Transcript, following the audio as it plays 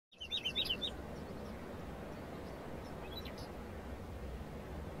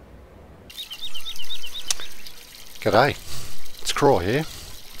G'day, it's Craw here.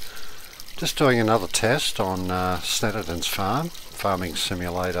 Just doing another test on Snetterton's Farming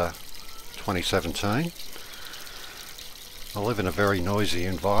Simulator 2017. I live in a very noisy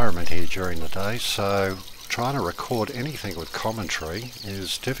environment here during the day, so trying to record anything with commentary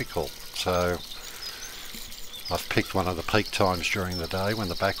is difficult. So I've picked one of the peak times during the day when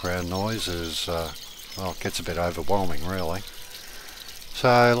the background noise is, well, it gets a bit overwhelming really.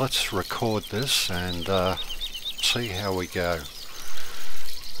 So let's record this and see how we go.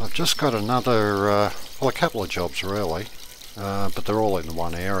 I've just got another, well, a couple of jobs really, but they're all in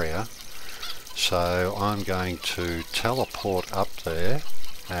one area. So I'm going to teleport up there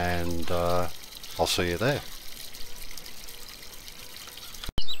and I'll see you there.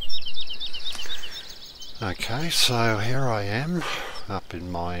 Okay, so here I am up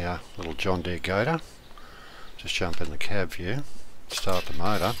in my little John Deere Gator. Just jump in the cab view, start the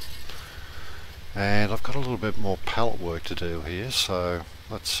motor, and I've got a little bit more pallet work to do here, so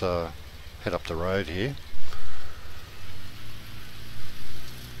let's head up the road here.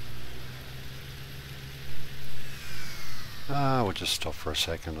 We'll just stop for a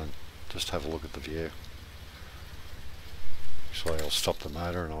second and just have a look at the view. Actually, I'll stop the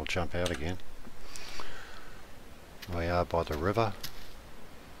motor and I'll jump out again. We are by the river.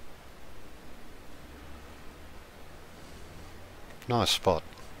 Nice spot,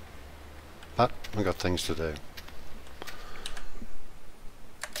 but I've got things to do.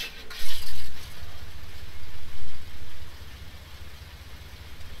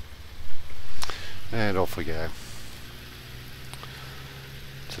 And off we go.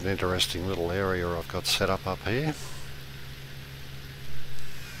 It's an interesting little area I've got set up here.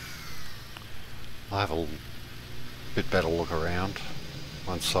 I'll have a bit better look around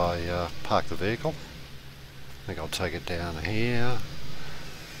once I park the vehicle. I think I'll take it down here,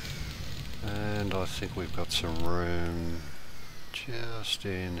 and I think we've got some room just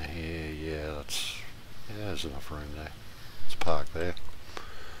in here. Yeah, there's enough room there. Let's park there.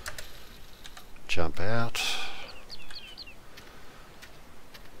 Jump out,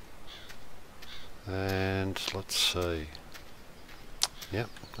 and let's see. Yep,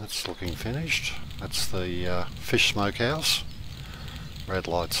 that's looking finished. That's the fish smokehouse. Red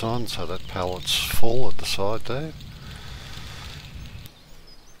light's on, so that pallet's full at the side there.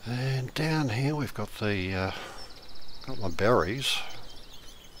 And down here we've got the got my berries.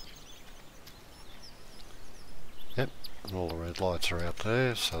 Yep, and all the red lights are out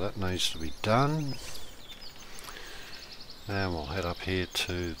there, so that needs to be done. And we'll head up here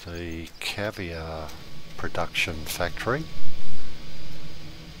to the Caviar production factory.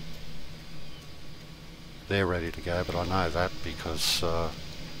 They're ready to go, but I know that because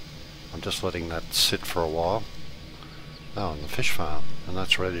I'm just letting that sit for a while. Oh, and the fish farm, and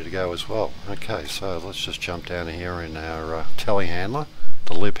that's ready to go as well. Okay, so let's just jump down here in our telehandler,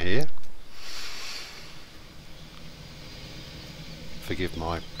 the lib here. Forgive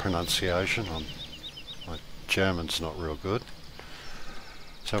my pronunciation, my German's not real good.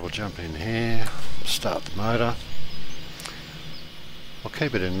 So we'll jump in here, start the motor. I'll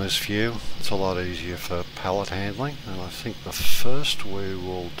keep it in this view, it's a lot easier for pallet handling, and I think the first we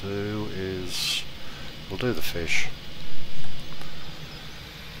will do is, we'll do the fish.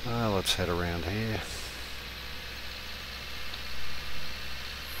 Let's head around here.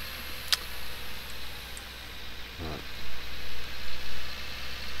 Right.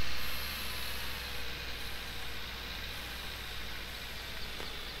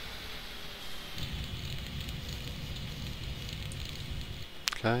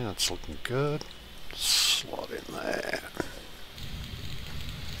 Okay, that's looking good. Slot in there.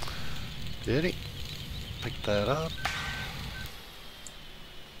 Beauty. Pick that up.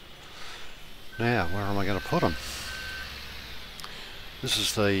 Now, where am I going to put them? This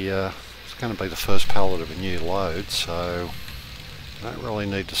is the, it's going to be the first pallet of a new load, so I don't really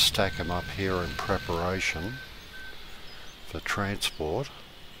need to stack them up here in preparation for transport.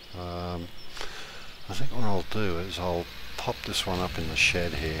 I think what I'll do is I'll pop this one up in the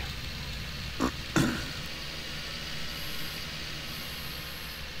shed here.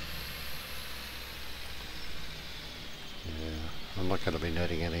 Yeah, I'm not going to be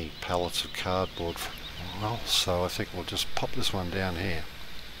needing any pallets of cardboard for a while, so I think we'll just pop this one down here.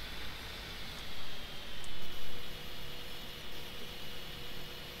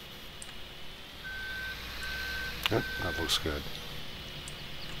 Yep, that looks good.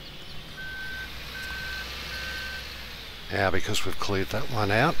 Now, because we've cleared that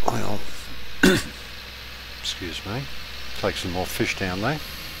one out, we'll excuse me, take some more fish down there.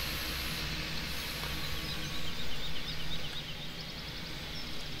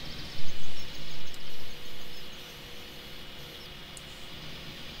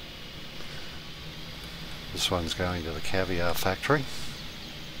 This one's going to the Caviar factory.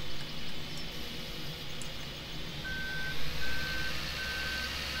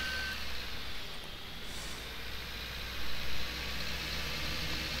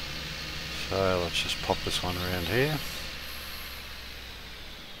 So let's just pop this one around here.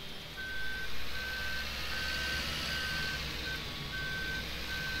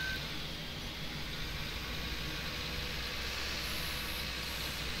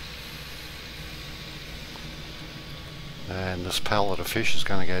 And this pallet of fish is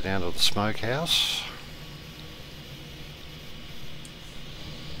going to go down to the smokehouse.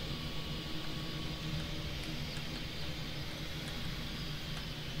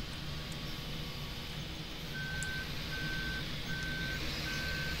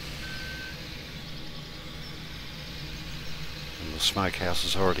 And the smokehouse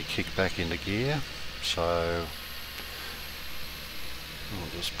is already kicked back into gear, so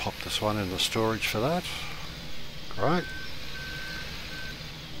I'll just pop this one in the storage for that. Great.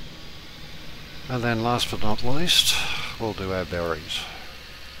 And then last but not least, we'll do our berries.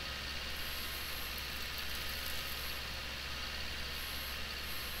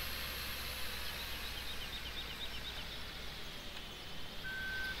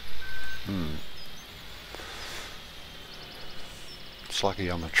 It's lucky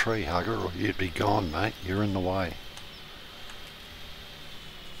I'm a tree hugger or you'd be gone, mate. You're in the way.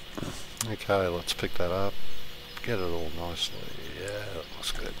 Okay, let's pick that up. Get it all nicely. Yeah, that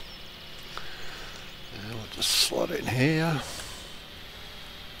looks good. And we'll just slot it in here.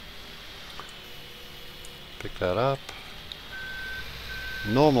 Pick that up.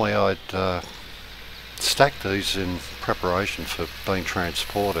 Normally I'd stack these in preparation for being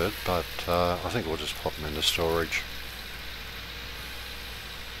transported, but I think we'll just pop them into storage.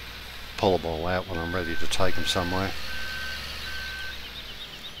 Pull them all out when I'm ready to take them somewhere.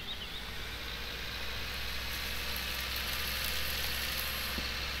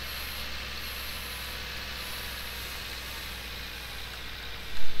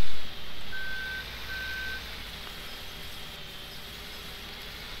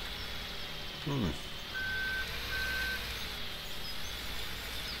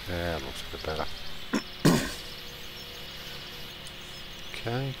 Yeah, it looks a bit better.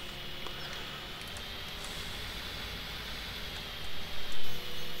 Okay.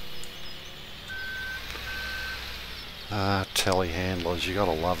 Telehandlers, you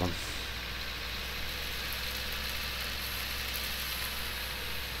gotta love them.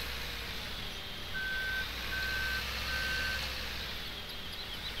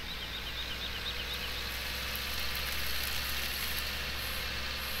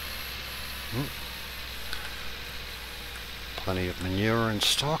 Plenty of manure in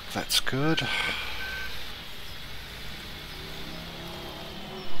stock, that's good.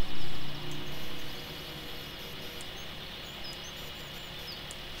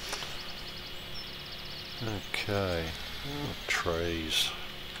 Okay, oh, trees.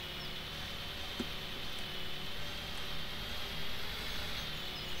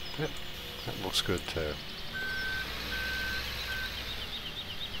 Yep, that looks good too. Let's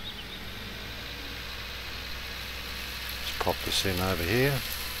pop this in over here.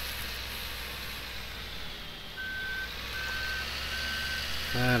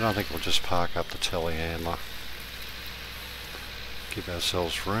 And I think we'll just park up the telehandler. Give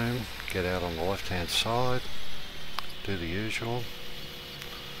ourselves room, get out on the left hand side, do the usual.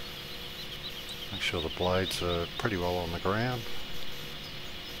 Make sure the blades are pretty well on the ground.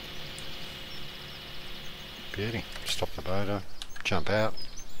 Beauty. Stop the motor, jump out.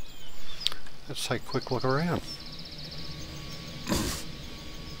 Let's take a quick look around.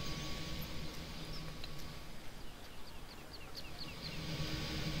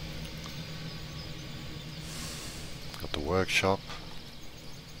 Got the workshop,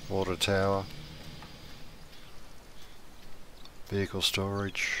 water tower, vehicle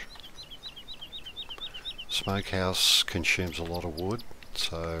storage. Smokehouse consumes a lot of wood,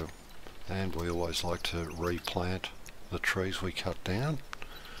 so, and we always like to replant the trees we cut down.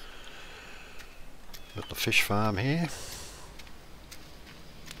 Got the fish farm here,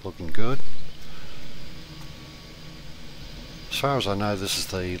 looking good. As far as I know, this is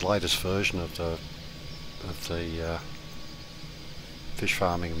the latest version of the fish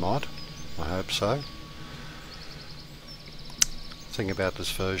farming mod. I hope so. The thing about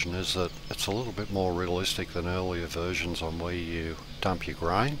this version is that it's a little bit more realistic than earlier versions on where you dump your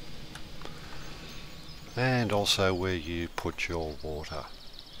grain and also where you put your water.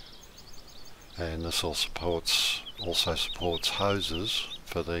 And this also supports hoses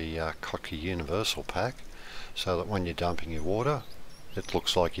for the Kaviar Universal pack, so that when you're dumping your water, it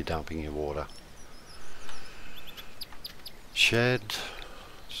looks like you're dumping your water. Shed,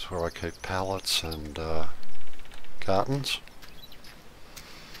 this is where I keep pallets and cartons.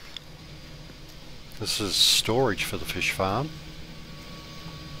 This is storage for the fish farm.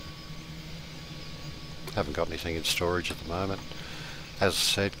 Haven't got anything in storage at the moment. As I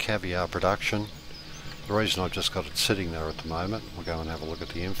said, caviar production. The reason I've just got it sitting there at the moment, we'll go and have a look at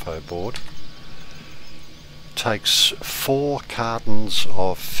the info board. Takes 4 cartons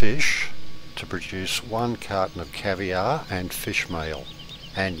of fish to produce 1 carton of caviar and fish meal.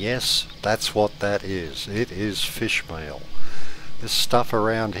 And yes, that's what that is. It is fish meal. This stuff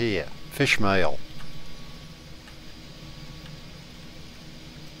around here, fish meal.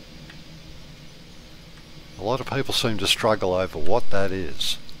 A lot of people seem to struggle over what that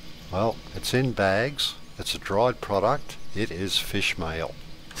is. Well, it's in bags, it's a dried product, it is fish meal.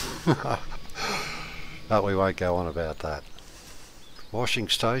 But we won't go on about that. Washing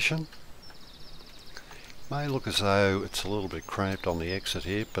station. May look as though it's a little bit cramped on the exit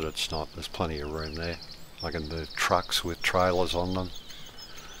here, but it's not. There's plenty of room there. I can move trucks with trailers on them.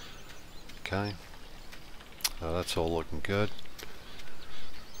 Okay, so that's all looking good.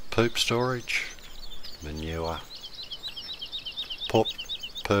 Poop storage, manure, poop,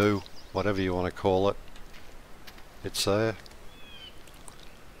 poo, whatever you want to call it, it's there.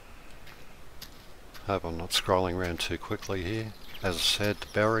 Hope I'm not scrolling around too quickly here. As I said, the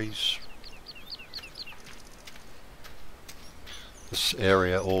berries. This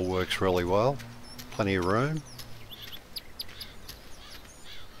area all works really well. Plenty of room.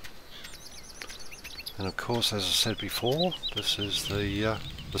 And of course, as I said before, this is the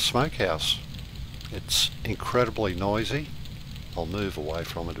smokehouse. It's incredibly noisy. I'll move away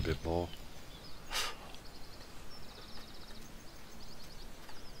from it a bit more.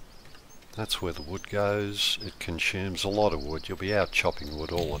 That's where the wood goes. It consumes a lot of wood. You'll be out chopping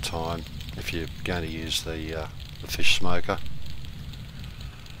wood all the time if you're going to use the fish smoker.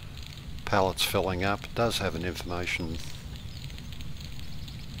 Pallets filling up. It does have an information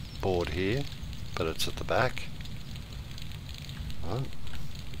board here, but it's at the back. Right.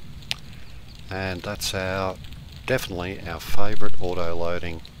 And that's definitely our favourite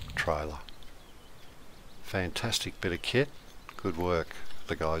auto-loading trailer. Fantastic bit of kit. Good work,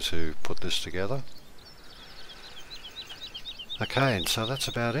 the guys who put this together. Okay, and so that's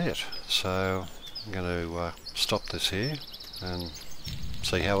about it. So I'm going to stop this here and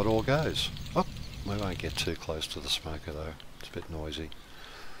see how it all goes. Oh, we won't get too close to the smoker though. It's a bit noisy.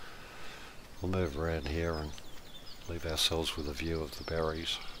 We'll move around here and leave ourselves with a view of the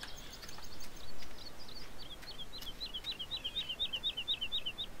berries.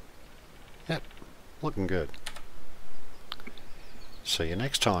 Yep, looking good. See you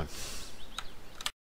next time.